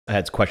I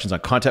had questions on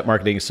content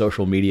marketing,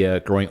 social media,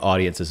 growing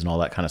audiences, and all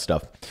that kind of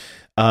stuff.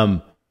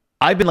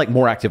 I've been like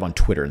more active on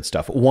Twitter and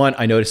stuff. One,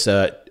 I noticed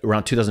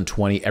around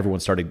 2020, everyone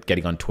started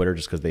getting on Twitter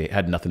just because they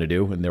had nothing to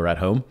do and they were at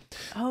home.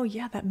 Oh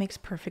yeah, that makes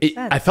perfect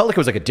sense. I felt like it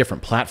was like a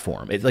different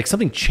platform. Like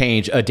something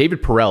changed.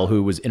 David Perel,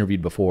 who was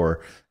interviewed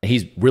before, and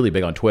he's really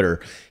big on Twitter.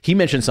 He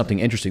mentioned something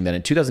interesting that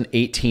in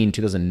 2018,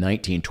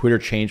 2019, Twitter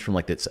changed from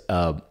like this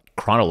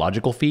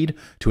chronological feed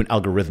to an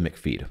algorithmic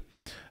feed.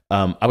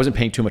 I wasn't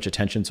paying too much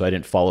attention, so I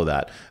didn't follow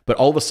that. But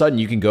all of a sudden,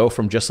 you can go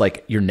from just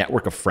like your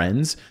network of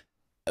friends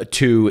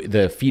to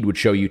the feed would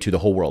show you to the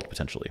whole world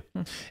potentially.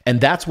 And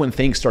that's when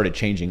things started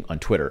changing on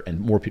Twitter and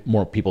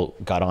more people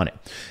got on it.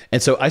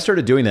 And so I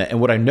started doing that.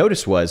 And what I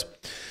noticed was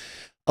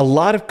a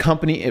lot of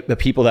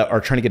people that are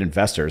trying to get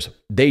investors,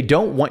 they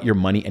don't want your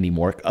money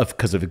anymore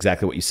because of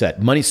exactly what you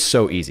said. Money's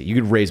so easy. You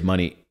could raise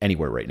money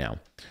anywhere right now.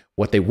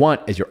 What they want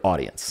is your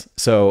audience.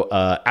 So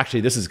actually,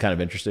 this is kind of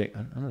interesting. I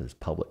don't know if it's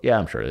public. Yeah,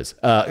 I'm sure it is.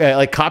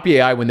 Like Copy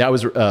AI, when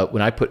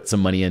I put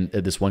some money in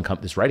this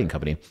this writing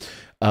company,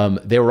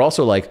 they were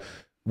also like,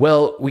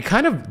 well, we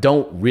kind of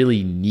don't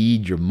really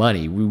need your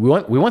money. We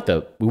want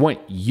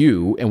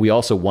you, and we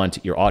also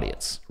want your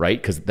audience,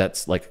 right? Because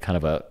that's like kind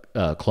of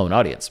a clone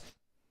audience.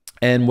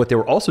 And what they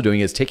were also doing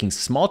is taking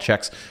small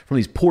checks from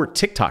these poor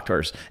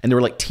TikTokers, and they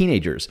were like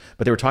teenagers,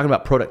 but they were talking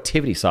about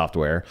productivity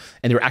software,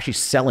 and they were actually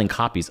selling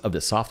copies of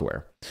this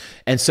software.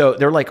 And so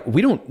they're like,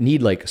 we don't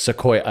need like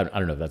Sequoia. I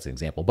don't know if that's an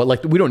example, but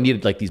like we don't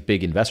need like these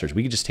big investors.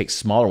 We could just take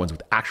smaller ones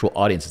with actual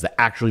audiences that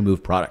actually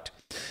move product.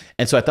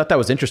 And so I thought that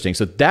was interesting.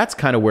 So that's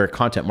kind of where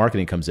content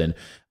marketing comes in.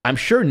 I'm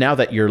sure now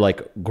that you're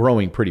like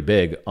growing pretty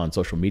big on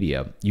social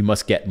media, you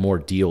must get more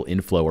deal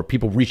inflow or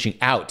people reaching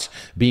out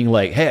being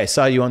like, hey, I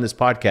saw you on this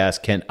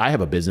podcast. I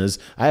have a business.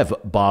 I have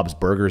Bob's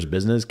Burgers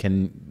business.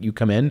 Can you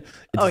come in?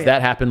 Does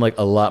that happen like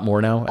a lot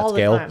more now at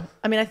scale? All the time.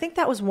 I mean, I think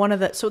that was one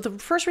of so the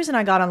first reason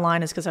I got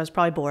online is because I was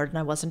probably bored and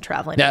I wasn't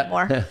traveling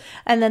anymore.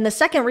 And then the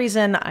second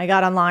reason I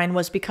got online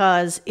was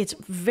because it's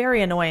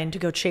very annoying to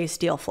go chase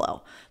deal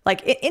flow.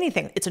 Like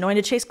anything, it's annoying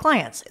to chase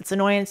clients. It's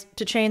annoying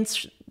to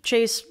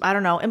chase, I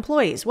don't know,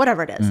 employees,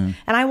 whatever it is. And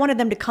I wanted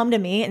them to come to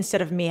me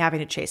instead of me having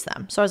to chase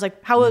them. So I was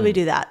like, how will we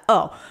do that?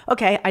 Oh,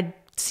 okay. I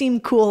seem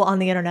cool on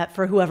the internet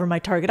for whoever my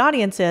target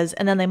audience is,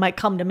 and then they might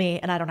come to me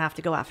and I don't have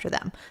to go after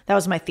them. That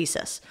was my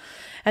thesis.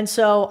 And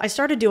so I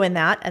started doing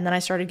that, and then I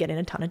started getting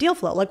a ton of deal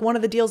flow. Like one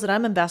of the deals that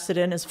I'm invested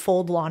in is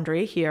Fold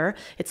Laundry here.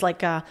 It's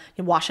like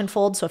you wash and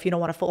fold. So if you don't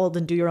want to fold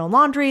and do your own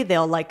laundry,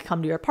 they'll like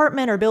come to your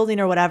apartment or building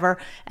or whatever,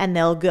 and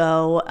they'll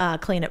go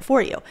clean it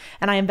for you.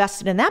 And I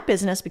invested in that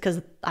business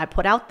because I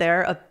put out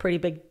there a pretty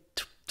big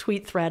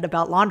tweet thread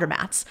about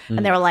laundromats.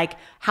 And they were like,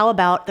 how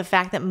about the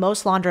fact that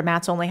most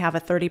laundromats only have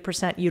a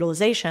 30%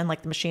 utilization,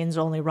 like the machines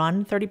only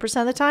run 30%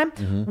 of the time?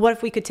 What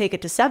if we could take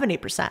it to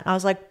 70%? I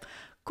was like,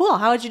 cool,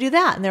 how would you do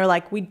that? And they're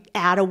like, we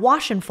add a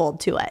wash and fold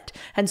to it.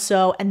 And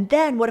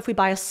then what if we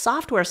buy a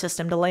software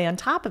system to lay on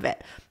top of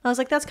it? I was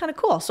like, that's kind of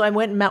cool. So I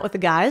went and met with the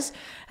guys,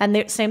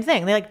 and same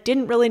thing. They like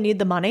didn't really need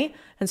the money.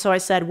 And so I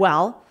said,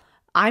 well,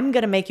 I'm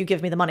going to make you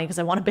give me the money because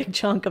I want a big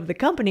chunk of the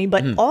company,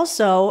 but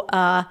also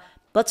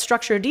let's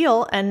structure a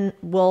deal and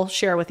we'll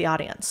share with the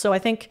audience. So I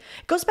think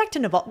it goes back to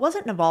Neville.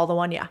 Wasn't Neville the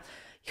one? Yeah.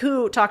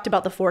 Who talked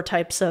about the 4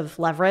 types of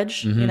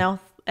leverage, you know?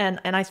 And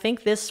I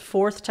think this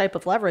 4th type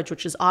of leverage,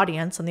 which is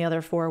audience, and the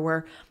other 4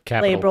 were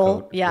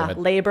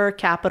labor,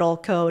 capital,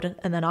 code,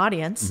 and then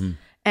audience.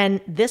 And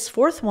this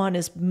 4th one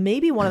is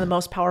maybe one of the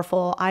most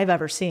powerful I've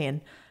ever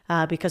seen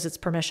because it's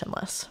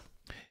permissionless.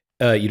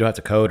 You don't have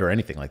to code or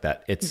anything like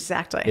that.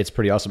 Exactly. It's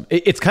pretty awesome.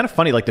 It's kind of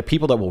funny, like the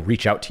people that will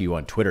reach out to you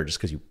on Twitter just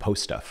because you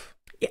post stuff.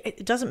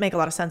 It doesn't make a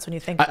lot of sense when you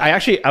think. I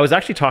was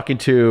actually talking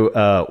to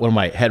one of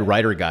my head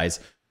writer guys,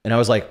 and I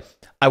was like,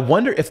 I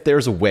wonder if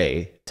there's a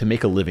way to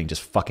make a living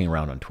just fucking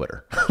around on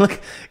Twitter.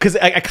 Because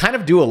I kind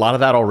of do a lot of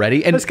that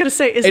already. And I was going to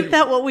say, isn't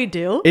that what we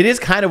do? It is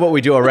kind of what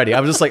we do already. I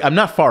was just like, I'm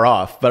not far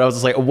off, but I was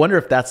just like, I wonder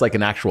if that's like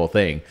an actual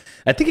thing.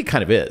 I think it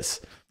kind of is.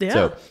 Yeah.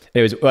 So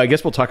anyways, I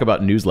guess we'll talk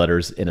about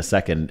newsletters in a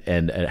second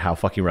and how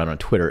fucking around on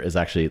Twitter is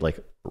actually like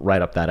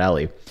right up that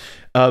alley.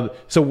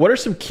 So what are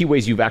some key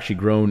ways you've actually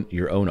grown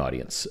your own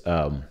audience?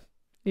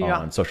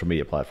 On social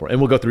media platform, and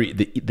we'll go through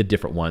the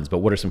different ones, but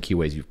what are some key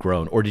ways you've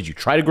grown? Or did you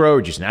try to grow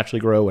or just naturally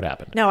grow? What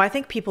happened? No, I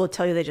think people would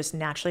tell you they just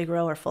naturally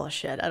grow are full of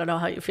shit. I don't know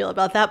how you feel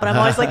about that, but I'm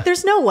always like,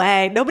 there's no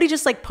way. Nobody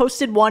just like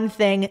posted one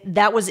thing,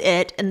 that was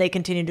it, and they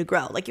continue to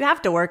grow. Like you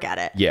have to work at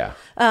it. Yeah.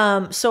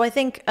 So I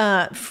think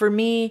for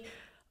me,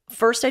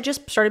 first, I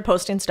just started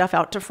posting stuff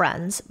out to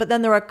friends, but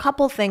then there were a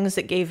couple things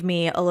that gave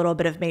me a little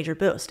bit of major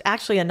boost.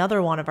 Actually,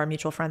 another one of our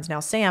mutual friends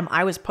now, Sam,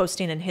 I was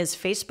posting in his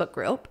Facebook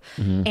group,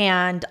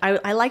 and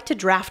I like to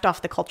draft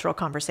off the cultural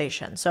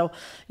conversation. So,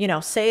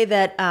 say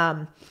that,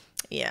 I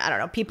don't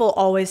know, people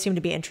always seem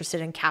to be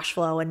interested in cash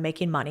flow and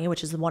making money,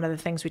 which is one of the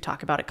things we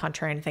talk about at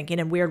Contrarian Thinking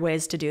and weird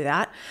ways to do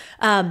that.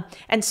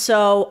 And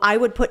so I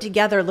would put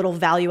together little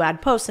value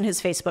add posts in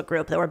his Facebook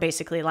group that were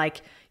basically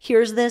like,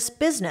 here's this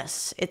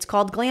business. It's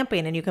called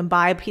glamping, and you can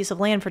buy a piece of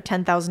land for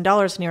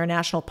 $10,000 near a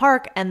national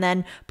park and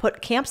then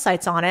put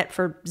campsites on it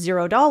for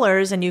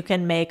 $0, and you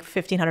can make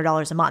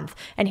 $1,500 a month.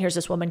 And here's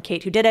this woman,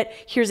 Kate, who did it.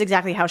 Here's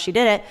exactly how she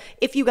did it.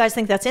 If you guys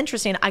think that's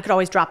interesting, I could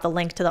always drop the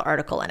link to the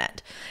article in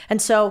it.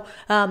 And so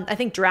I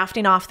think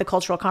drafting off the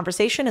cultural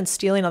conversation and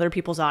stealing other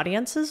people's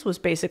audiences was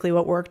basically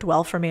what worked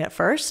well for me at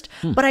first.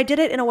 But I did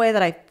it in a way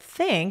that I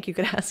think, you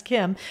could ask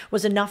him,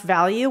 was enough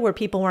value where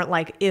people weren't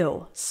like,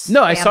 ew.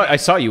 No, I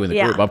saw you in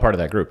the group. I'm part of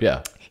that group.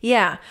 Yeah.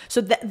 Yeah. So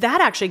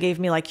that actually gave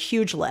me like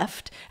huge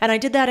lift. And I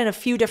did that in a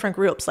few different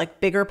groups, like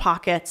Bigger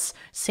Pockets,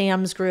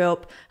 Sam's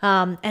group.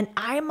 And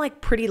I'm like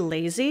pretty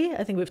lazy.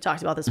 I think we've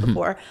talked about this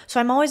before. So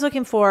I'm always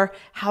looking for,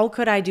 how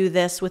could I do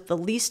this with the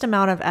least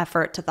amount of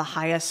effort to the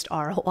highest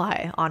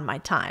ROI on my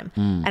time?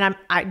 And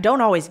I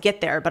don't always get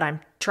there, but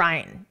I'm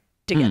trying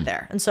to get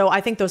there. And so I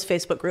think those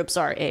Facebook groups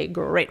are a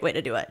great way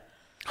to do it.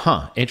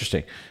 Huh.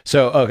 Interesting.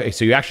 So, okay.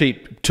 So you actually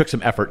took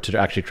some effort to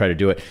actually try to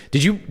do it.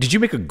 Did you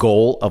make a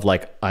goal of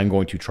like, I'm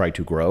going to try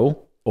to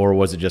grow? Or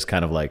was it just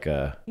kind of like,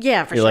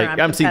 yeah, for sure. Like,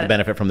 I'm seeing the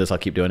benefit from this. I'll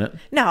keep doing it.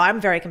 No, I'm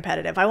very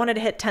competitive. I wanted to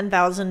hit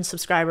 10,000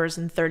 subscribers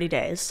in 30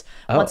 days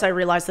once I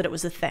realized that it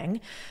was a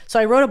thing. So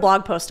I wrote a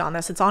blog post on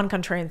this. It's on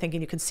Contrarian Thinking.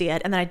 You can see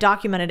it. And then I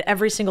documented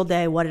every single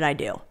day. What did I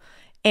do?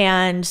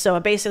 And so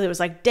it basically was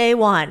like, day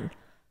 1,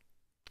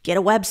 get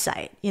a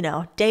website,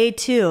 day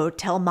 2,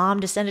 tell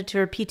mom to send it to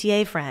her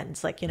PTA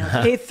friends,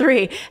 day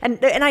 3. And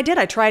I did,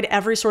 I tried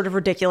every sort of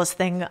ridiculous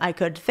thing I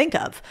could think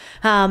of.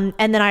 And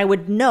then I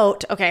would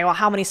note, okay, well,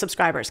 how many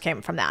subscribers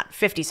came from that?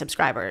 50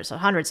 subscribers,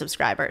 100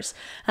 subscribers.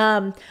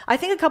 I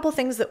think a couple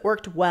things that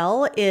worked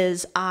well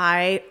is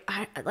I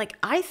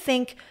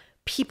think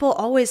people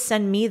always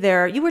send me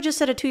you were just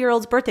at a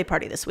 2-year-old's birthday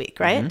party this week,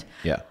 right?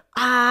 Yeah.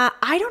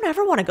 I don't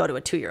ever want to go to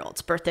a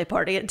 2-year-old's birthday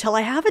party until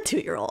I have a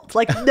 2-year-old.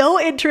 Like, no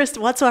interest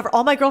whatsoever.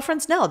 All my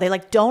girlfriends know. They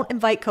don't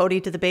invite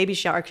Codie to the baby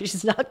shower because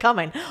she's not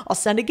coming. I'll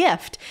send a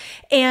gift.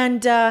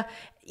 And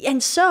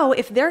so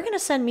if they're going to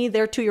send me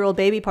their 2-year-old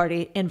baby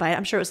party invite,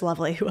 I'm sure it was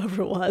lovely,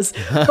 whoever it was,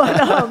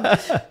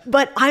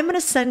 but I'm going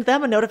to send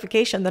them a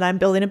notification that I'm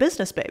building a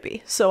business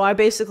baby. So I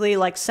basically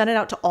sent it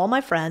out to all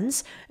my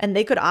friends, and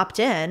they could opt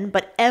in,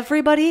 but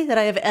everybody that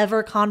I have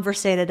ever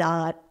conversated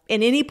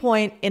in any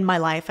point in my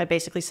life, I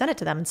basically sent it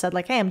to them and said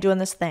hey, I'm doing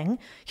this thing.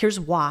 Here's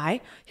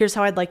why. Here's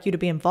how I'd like you to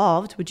be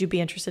involved. Would you be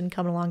interested in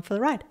coming along for the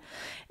ride?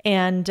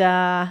 And,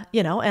 and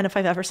if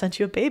I've ever sent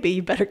you a baby,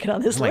 you better get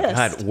on this list. Oh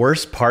my God,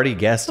 worst party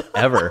guest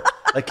ever.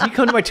 Can you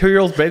come to my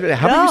 2-year-old's baby?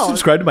 How about you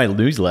subscribe to my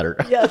newsletter?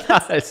 Yeah,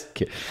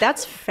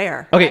 that's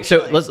fair. Okay,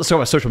 actually. So let's talk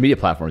about social media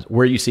platforms.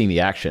 Where are you seeing the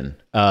action?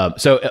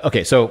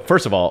 So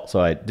first of all,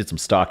 I did some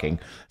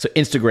stalking. So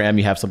Instagram,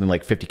 you have something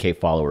like 50K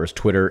followers.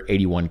 Twitter,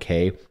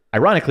 81K.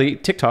 Ironically,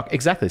 TikTok,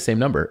 exactly the same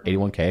number,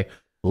 81K.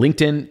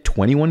 LinkedIn,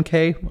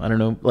 21K. I don't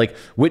know.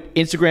 With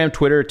Instagram,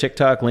 Twitter,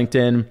 TikTok,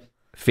 LinkedIn,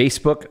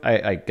 Facebook,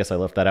 I guess I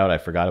left that out. I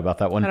forgot about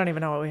that one. I don't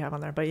even know what we have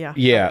on there, but yeah.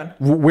 Yeah.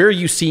 Where are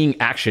you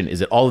seeing action?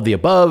 Is it all of the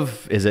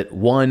above? Is it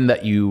one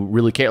that you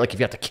really care? If you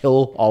have to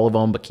kill all of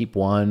them, but keep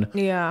one?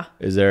 Yeah.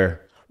 Is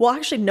there... Well,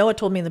 actually, Noah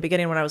told me in the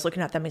beginning when I was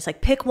looking at them, he's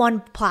like, pick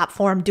one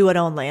platform, do it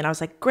only. And I was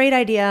like, great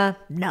idea.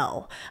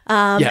 No.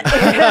 And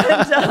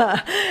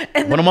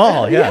want them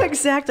all. Yeah,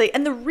 exactly.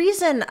 And the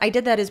reason I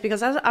did that is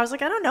because I was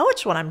like, I don't know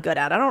which one I'm good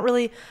at.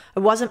 I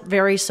wasn't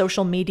very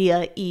social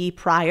media-y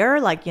prior.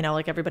 Like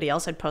everybody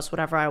else, I'd post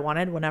whatever I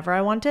wanted, whenever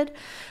I wanted.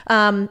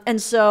 And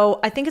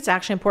so I think it's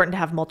actually important to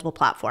have multiple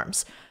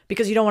platforms,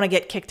 because you don't want to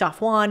get kicked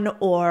off one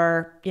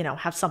or,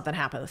 have something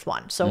happen with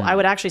one. So I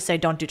would actually say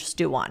just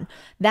do one.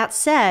 That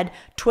said,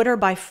 Twitter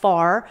by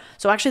far,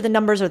 so actually the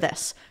numbers are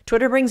this.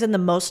 Twitter brings in the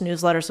most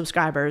newsletter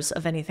subscribers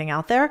of anything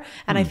out there.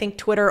 And I think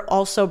Twitter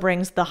also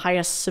brings the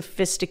highest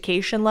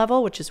sophistication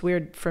level, which is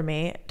weird for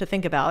me to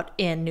think about,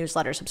 in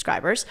newsletter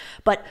subscribers.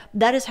 But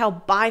that is how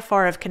by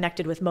far I've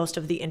connected with most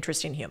of the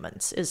interesting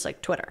humans, is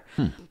Twitter.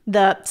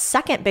 The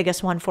second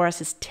biggest one for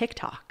us is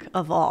TikTok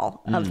of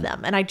all of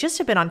them. And I just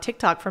have been on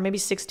TikTok for maybe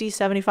 60,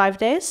 75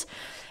 days.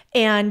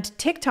 And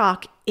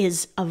TikTok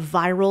is a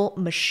viral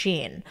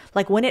machine.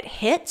 When it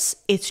hits,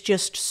 it's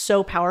just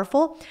so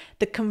powerful.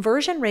 The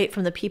conversion rate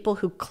from the people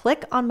who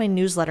click on my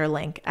newsletter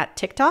link at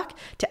TikTok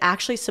to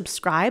actually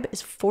subscribe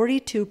is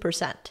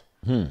 42%.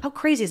 How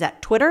crazy is that?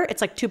 Twitter,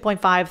 it's 2.5,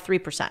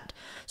 3%.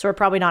 So we're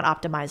probably not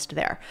optimized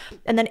there.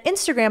 And then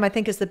Instagram, I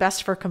think, is the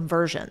best for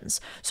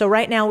conversions. So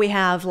right now we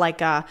have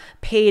a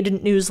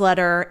paid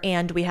newsletter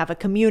and we have a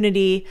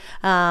community.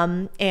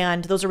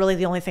 And those are really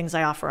the only things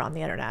I offer on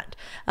the internet.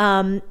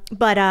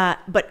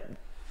 But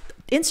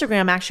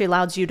Instagram actually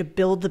allows you to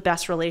build the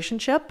best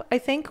relationship, I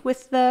think,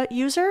 with the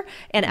user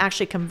and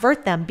actually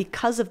convert them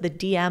because of the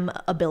DM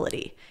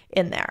ability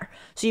in there.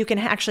 So you can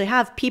actually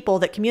have people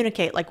that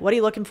communicate, what are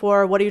you looking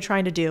for? What are you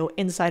trying to do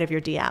inside of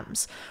your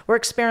DMs? We're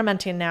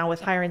experimenting now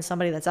with hiring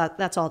somebody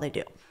that's all they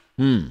do.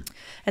 And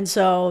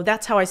so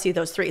that's how I see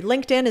those three.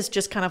 LinkedIn is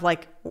just kind of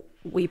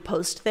we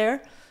post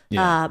there,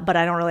 but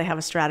I don't really have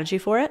a strategy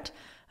for it.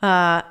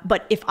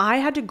 But if I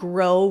had to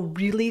grow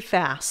really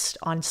fast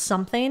on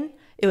something,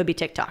 it would be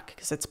TikTok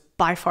because it's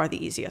by far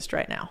the easiest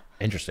right now.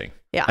 Interesting.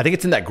 Yeah. I think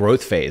it's in that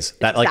growth phase.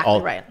 That like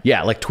exactly right.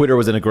 Yeah, like Twitter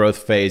was in a growth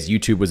phase,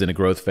 YouTube was in a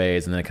growth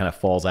phase, and then it kind of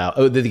falls out.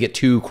 Oh, then they get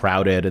too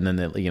crowded, and then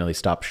they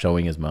stop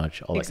showing as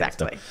much. All that kind of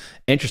stuff.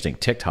 Interesting.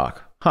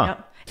 TikTok. Huh.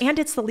 Yep. And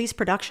it's the least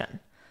production.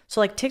 So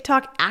like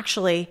TikTok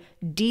actually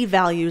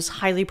devalues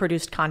highly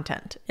produced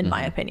content, in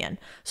my opinion.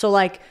 So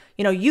like,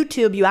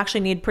 YouTube, you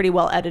actually need pretty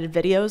well edited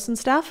videos and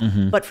stuff.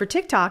 But for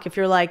TikTok, if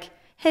you're like,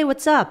 hey,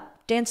 what's up?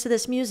 Dance to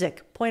this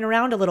music, point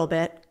around a little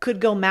bit, could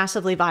go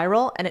massively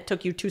viral. And it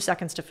took you 2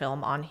 seconds to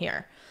film on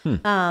here.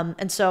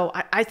 And so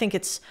I think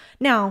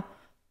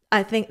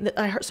I think that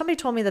I heard somebody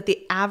told me that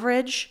the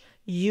average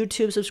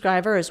YouTube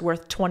subscriber is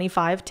worth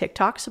 25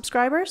 TikTok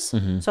subscribers.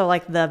 So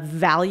like the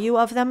value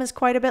of them is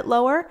quite a bit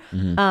lower.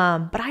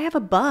 But I have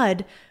a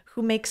bud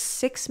who makes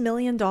 $6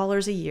 million a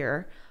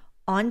year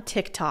on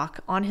TikTok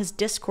on his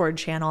Discord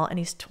channel, and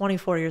he's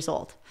 24 years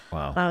old.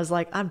 Wow. And I was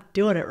like, I'm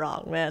doing it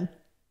wrong, man.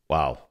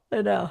 Wow.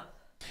 I know.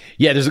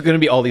 Yeah, there's going to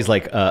be all these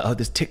like,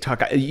 this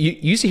TikTok. You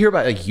used to hear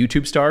about like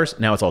YouTube stars.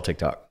 Now it's all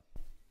TikTok.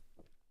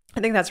 I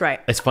think that's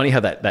right. It's funny how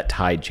that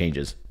tide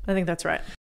changes. I think that's right.